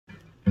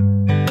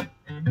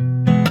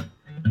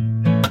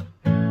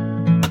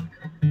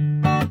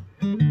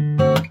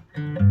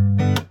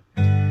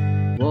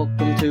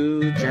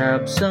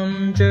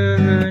Jabsum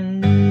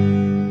Journey.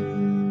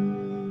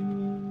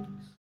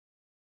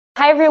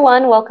 Hi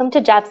everyone, welcome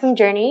to Jabsum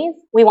Journeys.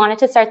 We wanted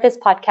to start this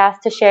podcast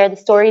to share the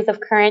stories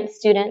of current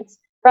students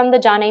from the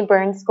John A.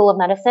 Burns School of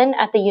Medicine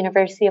at the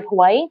University of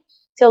Hawaii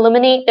to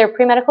illuminate their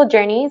pre-medical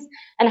journeys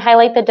and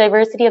highlight the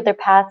diversity of their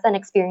paths and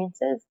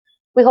experiences.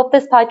 We hope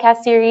this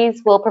podcast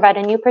series will provide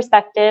a new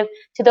perspective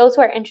to those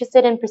who are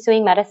interested in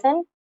pursuing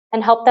medicine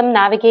and help them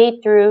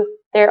navigate through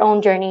their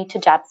own journey to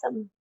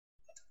Jabsum.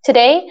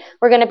 Today,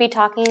 we're going to be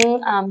talking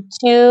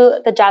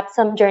to the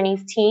Jabsum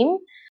Journeys team.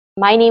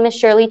 My name is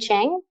Shirley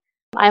Chang.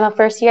 I'm a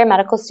first-year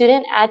medical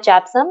student at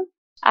Jabsum.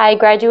 I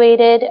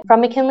graduated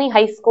from McKinley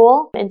High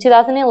School in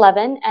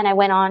 2011, and I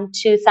went on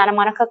to Santa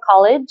Monica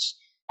College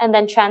and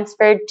then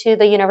transferred to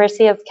the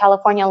University of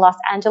California, Los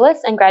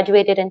Angeles, and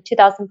graduated in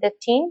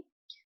 2015.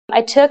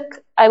 I took,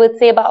 I would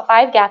say, about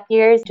 5 gap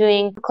years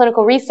doing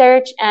clinical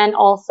research and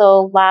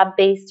also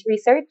lab-based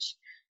research.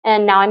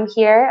 And now I'm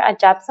here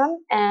at Jabsum,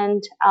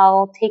 and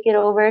I'll take it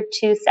over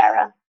to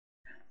Sarah.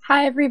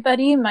 Hi,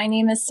 everybody. My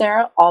name is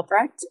Sarah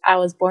Albrecht. I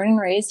was born and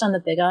raised on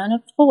the Big Island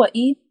of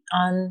Hawaii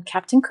on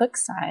Captain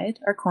Cook's side,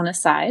 or Kona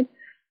side.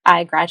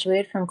 I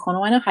graduated from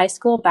Konawaena High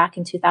School back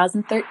in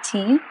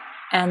 2013,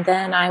 and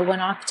then I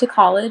went off to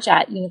college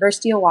at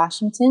University of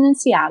Washington in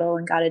Seattle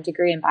and got a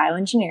degree in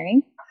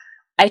bioengineering.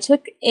 I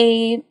took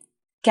a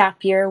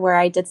gap year where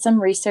I did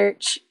some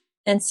research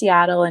in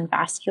Seattle in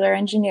vascular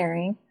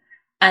engineering,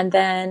 and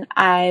then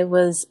I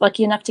was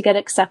lucky enough to get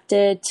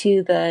accepted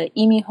to the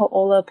Imi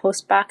Ho'ola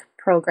post-bac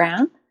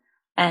program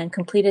and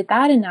completed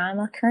that, and now I'm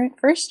a current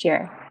first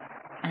year.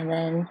 And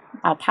then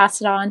I'll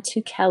pass it on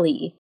to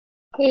Kelly.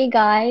 Hey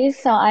guys,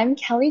 so I'm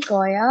Kelly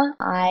Goya.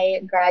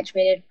 I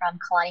graduated from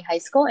Kalani High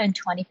School in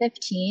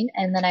 2015,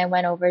 and then I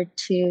went over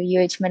to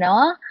UH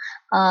Manoa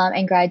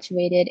and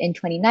graduated in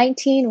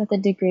 2019 with a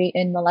degree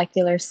in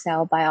molecular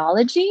cell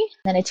biology.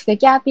 Then I took a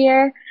gap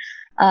year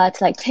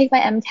to take my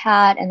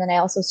MCAT, and then I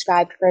also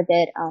scribed for a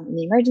bit in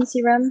the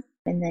emergency room.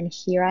 And then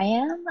here I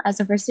am as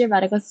a first year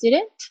medical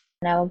student.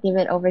 And I will give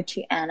it over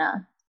to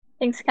Anna.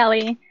 Thanks,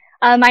 Kelly.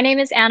 My name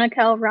is Anna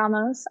Kel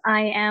Ramos.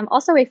 I am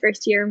also a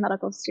first-year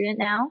medical student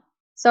now.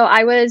 So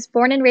I was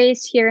born and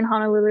raised here in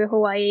Honolulu,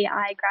 Hawaii.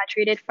 I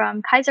graduated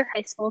from Kaiser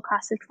High School,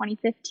 class of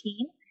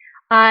 2015.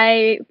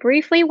 I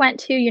briefly went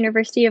to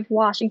University of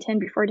Washington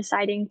before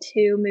deciding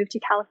to move to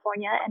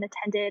California and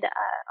attended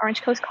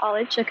Orange Coast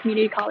College, a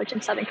community college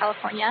in Southern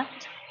California,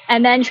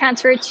 and then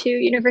transferred to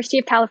University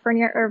of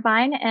California,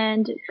 Irvine,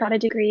 and got a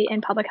degree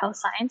in public health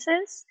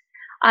sciences.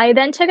 I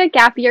then took a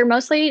gap year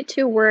mostly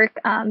to work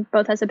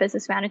both as a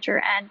business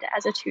manager and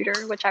as a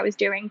tutor, which I was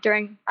doing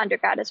during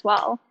undergrad as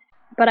well.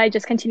 But I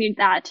just continued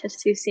that just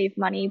to save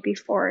money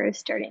before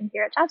starting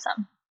here at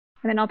Jabsum.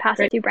 And then I'll pass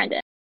it to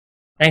Brendan.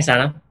 Thanks,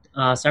 Anna.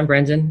 So I'm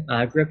Brendan.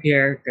 I grew up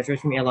here,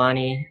 graduated from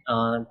Iolani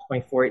in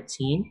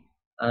 2014.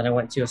 And I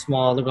went to a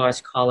small liberal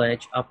arts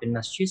college up in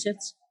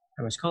Massachusetts,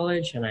 Amherst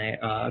College, and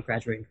I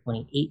graduated in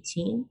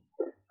 2018.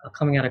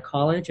 Coming out of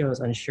college, I was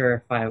unsure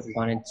if I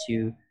wanted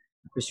to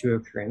pursue a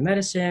career in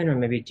medicine or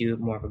maybe do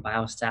more of a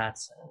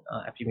biostats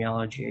and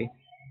epidemiology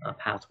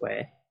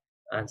pathway.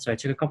 And so I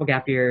took a couple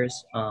gap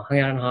years, hung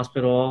out in a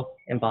hospital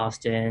in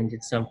Boston,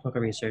 did some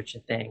clinical research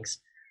and things.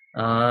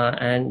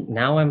 And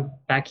now I'm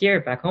back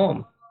here, back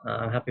home.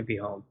 I'm happy to be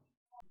home.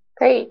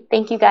 Great.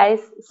 Thank you, guys.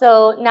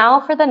 So now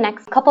for the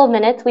next couple of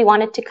minutes, we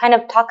wanted to kind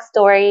of talk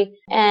story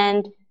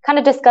and kind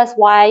of discuss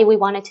why we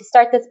wanted to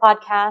start this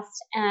podcast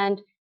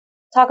and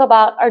talk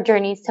about our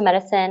journeys to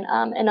medicine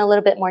in a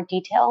little bit more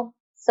detail.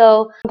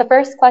 So the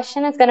first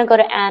question is going to go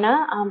to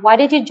Anna. Why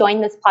did you join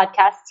this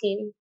podcast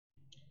team?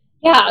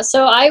 Yeah,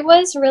 so I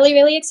was really,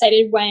 really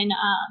excited when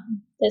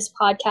this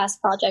podcast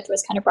project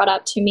was kind of brought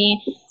up to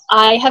me.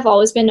 I have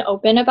always been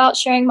open about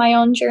sharing my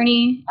own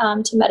journey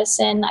to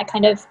medicine.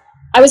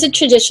 I was a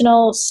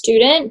traditional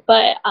student,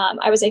 but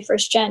I was a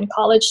first-gen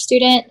college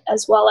student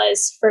as well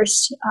as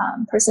first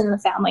person in the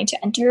family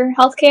to enter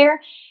healthcare.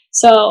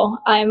 So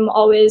I'm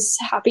always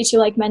happy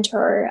to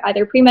mentor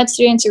either pre-med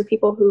students or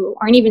people who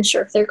aren't even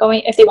sure if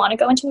they want to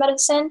go into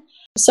medicine.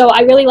 So I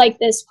really like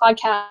this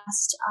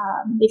podcast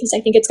because I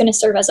think it's going to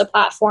serve as a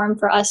platform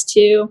for us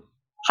to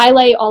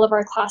highlight all of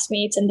our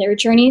classmates and their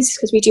journeys,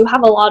 because we do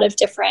have a lot of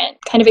different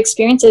kind of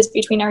experiences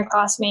between our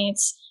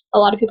classmates. A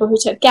lot of people who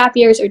took gap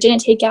years or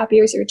didn't take gap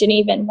years or didn't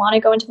even want to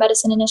go into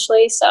medicine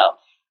initially. So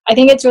I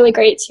think it's really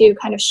great to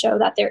kind of show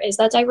that there is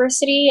that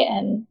diversity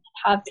and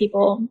have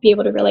people be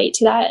able to relate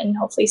to that and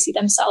hopefully see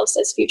themselves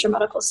as future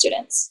medical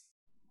students.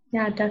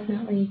 Yeah,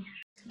 definitely.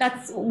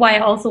 That's why I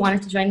also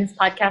wanted to join this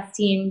podcast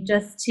team,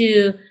 just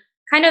to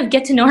kind of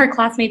get to know our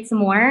classmates some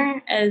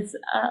more as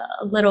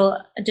a little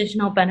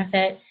additional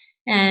benefit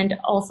and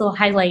also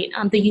highlight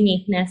the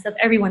uniqueness of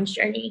everyone's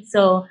journey.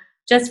 So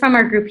just from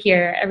our group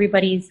here,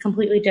 everybody's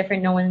completely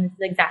different. No one is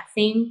the exact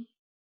same.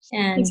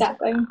 And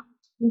exactly.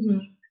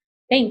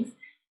 Thanks.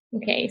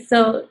 Okay,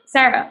 so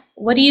Sarah,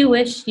 what do you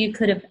wish you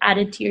could have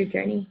added to your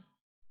journey?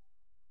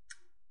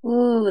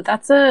 Ooh,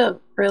 that's a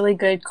really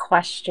good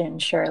question,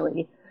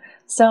 Shirley.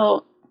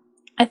 So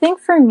I think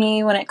for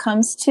me, when it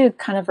comes to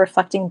kind of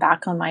reflecting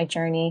back on my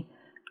journey,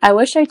 I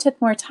wish I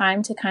took more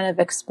time to kind of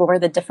explore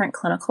the different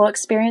clinical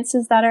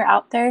experiences that are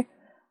out there.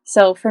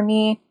 So for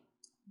me,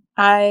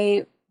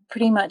 I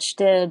pretty much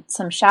did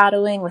some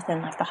shadowing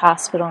within like the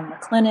hospital and the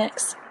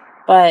clinics,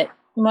 but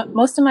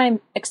most of my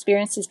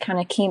experiences kind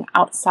of came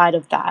outside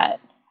of that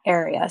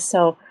area.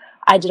 So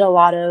I did a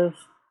lot of,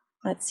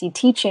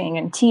 teaching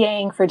and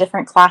TAing for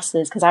different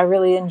classes because I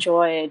really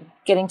enjoyed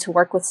getting to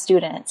work with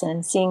students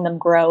and seeing them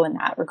grow in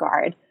that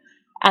regard.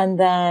 And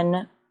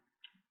then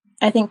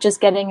I think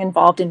just getting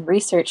involved in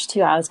research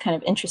too, I was kind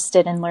of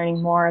interested in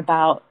learning more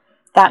about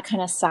that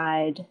kind of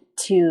side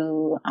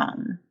to,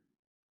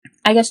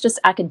 I guess, just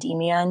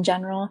academia in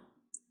general.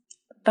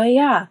 But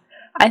yeah,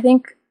 I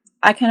think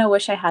I kind of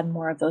wish I had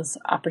more of those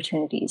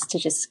opportunities to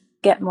just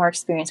get more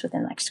experience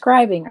within like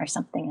scribing or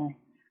something,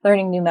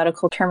 learning new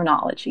medical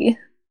terminology.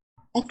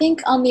 I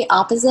think on the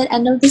opposite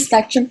end of the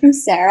spectrum from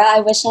Sarah, I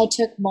wish I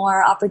took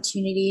more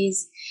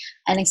opportunities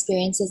and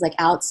experiences like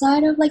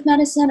outside of like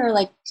medicine or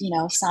like,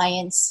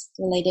 science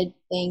related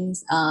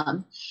things.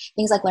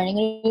 Things like learning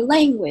a new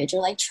language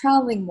or like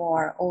traveling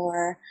more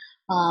or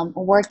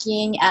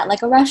working at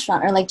like a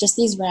restaurant or like just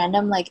these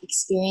random like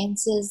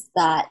experiences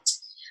that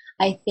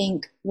I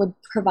think would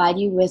provide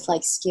you with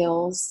like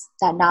skills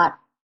that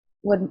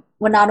would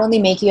not only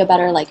make you a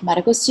better like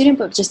medical student,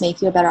 but just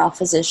make you a better off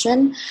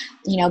physician.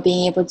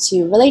 Being able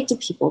to relate to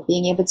people,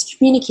 being able to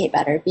communicate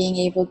better, being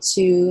able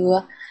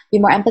to be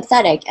more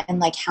empathetic, and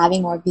like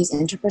having more of these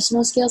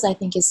interpersonal skills, I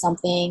think is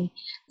something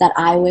that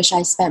I wish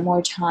I spent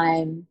more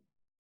time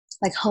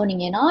like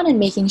honing in on and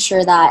making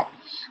sure that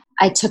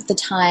I took the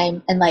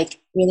time and like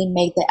really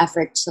made the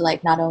effort to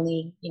like not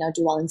only,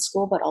 do well in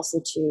school, but also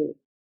to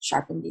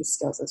sharpen these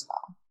skills as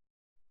well.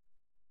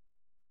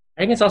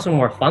 I think it's also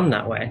more fun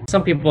that way.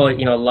 Some people,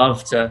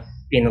 love to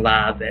be in the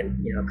lab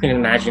and, couldn't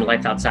imagine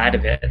life outside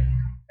of it.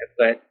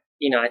 But,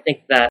 I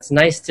think that it's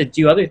nice to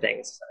do other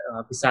things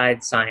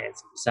besides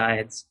science,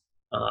 besides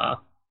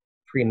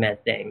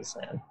pre-med things.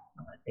 And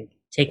I think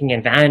taking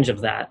advantage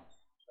of that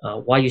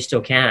while you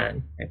still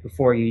can, right,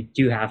 before you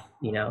do have,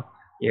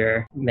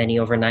 your many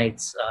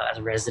overnights as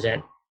a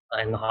resident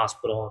in the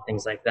hospital and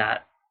things like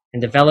that,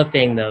 and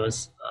developing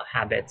those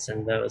habits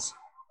and those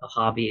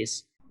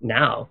hobbies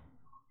now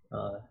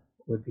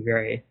would be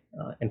very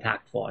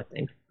impactful, I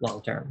think,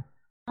 long term.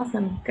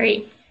 Awesome.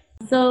 Great.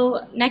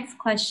 So next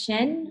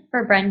question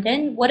for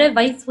Brendan. What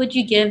advice would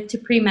you give to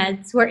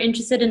pre-meds who are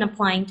interested in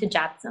applying to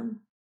JABSM?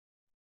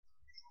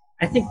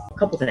 I think a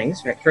couple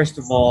things. Right? First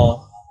of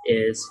all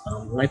is,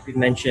 like we've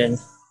mentioned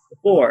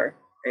before,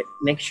 right,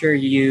 make sure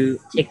you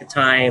take the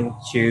time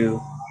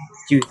to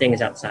do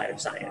things outside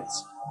of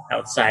science,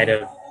 outside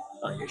of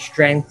your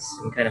strengths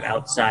and kind of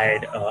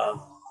outside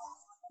of,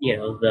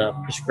 the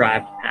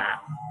prescribed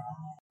path.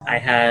 I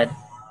had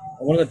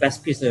one of the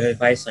best pieces of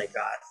advice I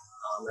got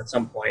at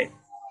some point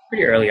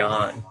pretty early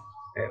on.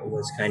 It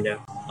was kind of,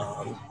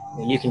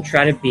 you can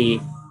try to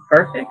be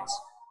perfect,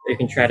 or you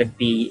can try to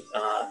be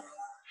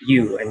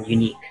you and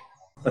unique,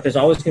 but there's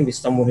always going to be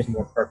someone who's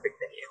more perfect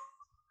than you.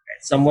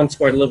 Right? Someone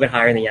scored a little bit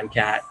higher in the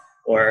MCAT,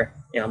 or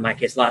in my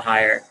case, a lot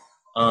higher.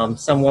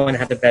 Someone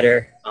had the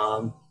better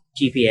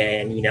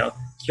GPA and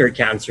cured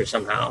cancer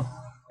somehow,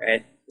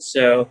 right?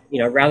 So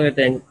rather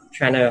than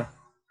trying to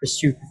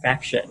pursue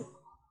perfection,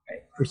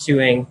 right,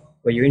 pursuing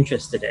what you're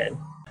interested in,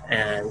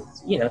 and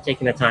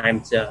taking the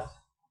time to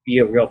be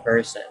a real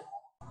person,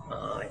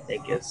 I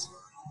think is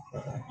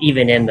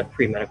even in the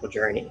pre-medical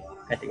journey,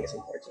 I think is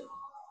important.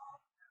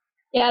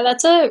 Yeah,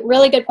 that's a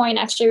really good point.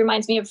 Actually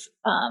reminds me of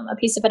a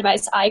piece of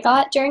advice I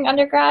got during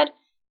undergrad.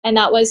 And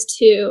that was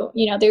to,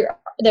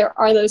 there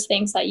are those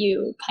things that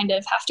you kind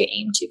of have to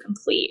aim to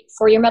complete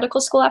for your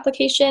medical school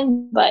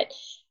application. But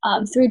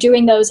through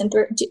doing those and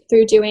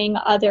through doing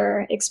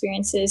other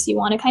experiences, you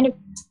want to kind of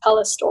tell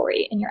a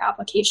story in your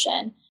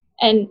application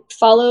and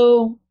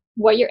follow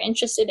what you're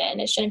interested in.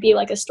 It shouldn't be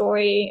like a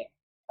story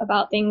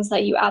about things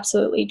that you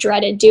absolutely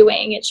dreaded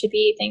doing. It should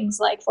be things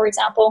like, for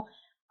example,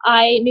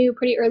 I knew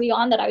pretty early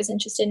on that I was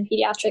interested in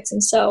pediatrics.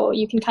 And so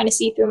you can kind of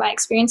see through my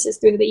experiences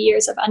through the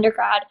years of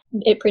undergrad,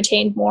 it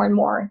pertained more and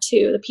more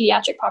to the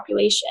pediatric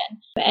population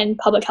and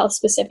public health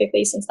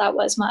specifically, since that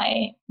was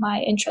my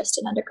interest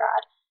in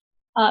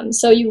undergrad.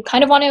 So you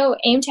kind of want to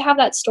aim to have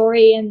that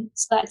story, and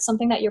so that's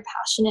something that you're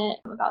passionate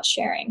about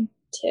sharing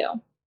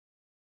too.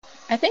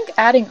 I think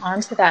adding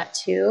on to that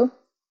too,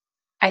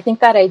 I think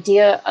that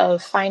idea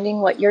of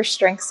finding what your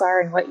strengths are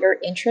and what your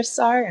interests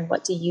are and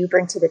what do you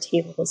bring to the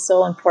table is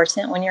so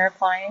important when you're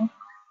applying,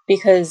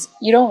 because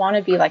you don't want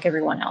to be like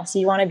everyone else.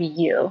 You want to be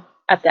you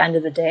at the end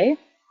of the day.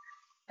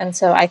 And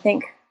so I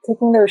think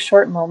taking those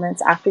short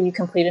moments after you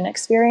complete an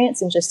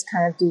experience and just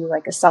kind of do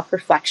like a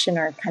self-reflection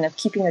or kind of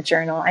keeping a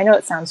journal. I know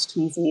it sounds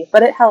cheesy,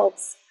 but it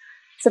helps.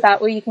 So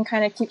that way you can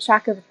kind of keep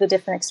track of the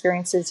different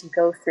experiences you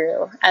go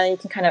through. And then you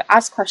can kind of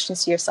ask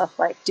questions to yourself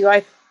like, do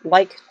I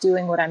like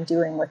doing what I'm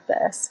doing with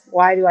this?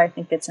 Why do I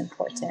think it's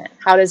important?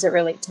 How does it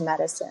relate to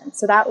medicine?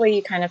 So that way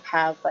you kind of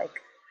have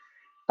like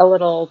a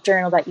little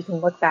journal that you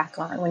can look back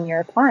on when you're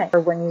applying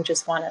or when you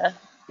just want to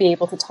be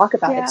able to talk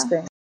about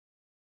experience.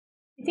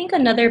 I think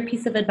another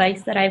piece of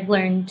advice that I've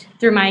learned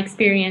through my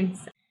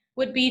experience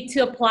would be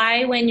to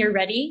apply when you're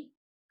ready.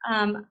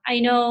 I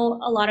know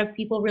a lot of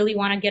people really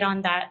want to get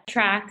on that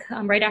track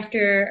right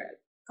after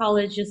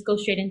college, just go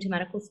straight into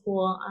medical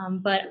school.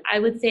 But I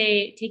would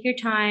say take your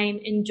time,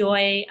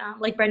 enjoy,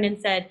 like Brendan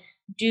said,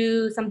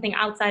 do something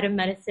outside of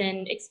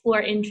medicine,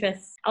 explore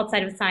interests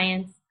outside of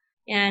science.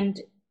 And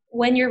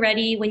when you're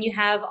ready, when you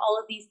have all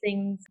of these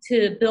things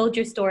to build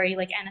your story,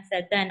 like Anna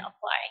said, then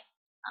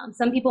apply.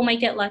 Some people might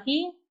get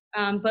lucky,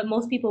 but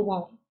most people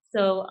won't.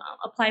 So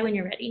apply when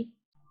you're ready.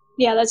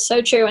 Yeah, that's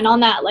so true. And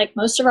on that, like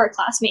most of our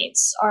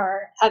classmates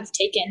have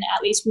taken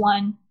at least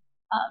one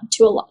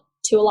to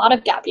a lot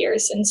of gap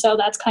years. And so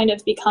that's kind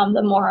of become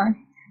the more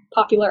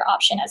popular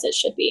option, as it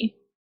should be.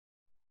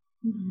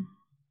 Mm-hmm.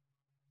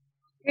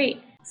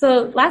 Great.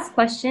 So last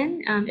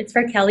question, it's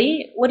for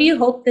Kelly. What do you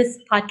hope this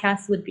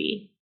podcast would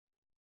be?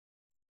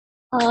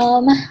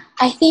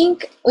 I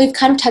think we've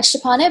kind of touched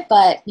upon it,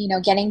 but,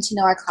 getting to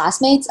know our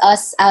classmates,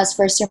 us as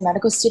first-year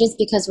medical students,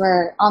 because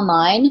we're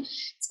online,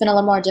 it's been a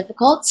little more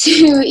difficult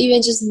to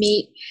even just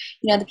meet,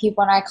 the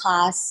people in our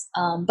class.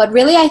 But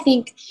really, I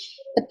think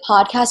the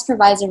podcast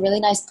provides a really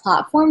nice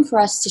platform for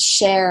us to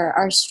share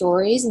our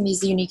stories and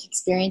these unique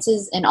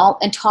experiences and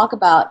talk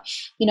about,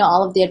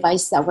 all of the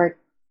advice that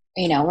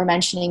we're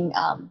mentioning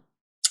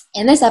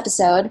in this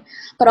episode.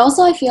 But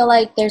also I feel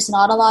like there's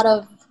not a lot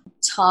of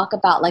talk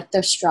about like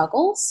the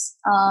struggles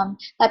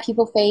that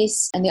people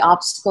face and the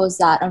obstacles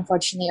that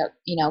unfortunately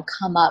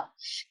come up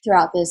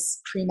throughout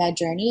this pre-med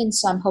journey. And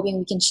so I'm hoping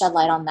we can shed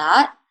light on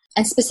that.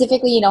 And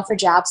specifically, for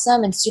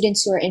JABSOM and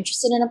students who are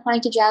interested in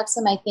applying to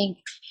JABSOM,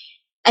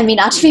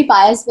 not to be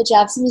biased, but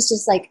JABSOM is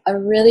just like a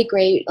really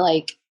great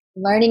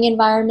learning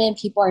environment.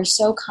 People are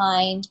so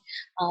kind.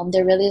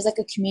 There really is like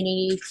a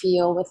community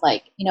feel with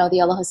the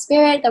Aloha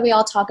spirit that we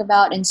all talk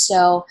about. And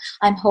so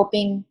I'm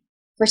hoping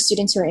for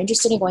students who are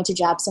interested in going to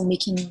JABSOM, we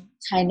can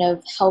kind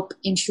of help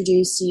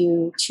introduce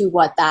you to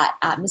what that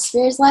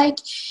atmosphere is like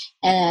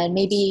and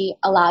maybe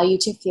allow you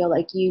to feel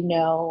like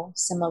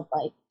some of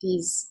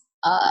these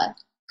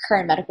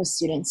current medical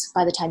students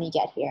by the time you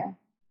get here.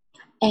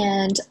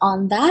 And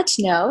on that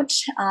note,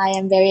 I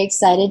am very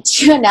excited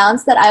to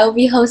announce that I will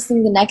be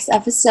hosting the next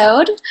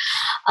episode.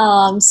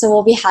 So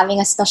we'll be having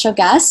a special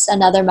guest,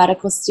 another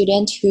medical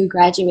student who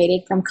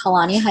graduated from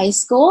Kalani High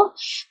School,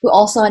 who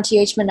also went to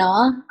UH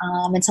Manoa.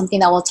 And something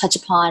that we'll touch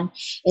upon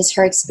is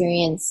her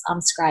experience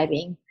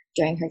scribing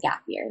during her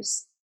gap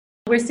years.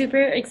 We're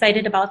super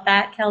excited about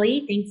that,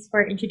 Kelly. Thanks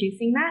for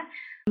introducing that.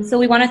 So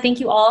we want to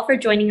thank you all for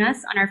joining us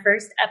on our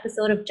first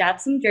episode of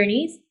JABSOM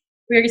Journeys.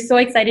 We're so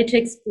excited to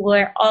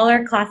explore all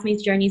our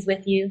classmates' journeys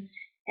with you.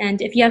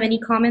 And if you have any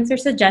comments or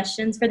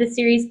suggestions for the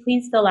series,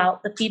 please fill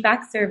out the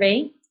feedback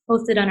survey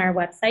posted on our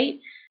website.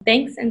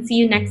 Thanks, and see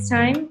you next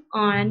time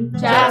on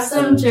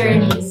JABSOM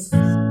Journeys.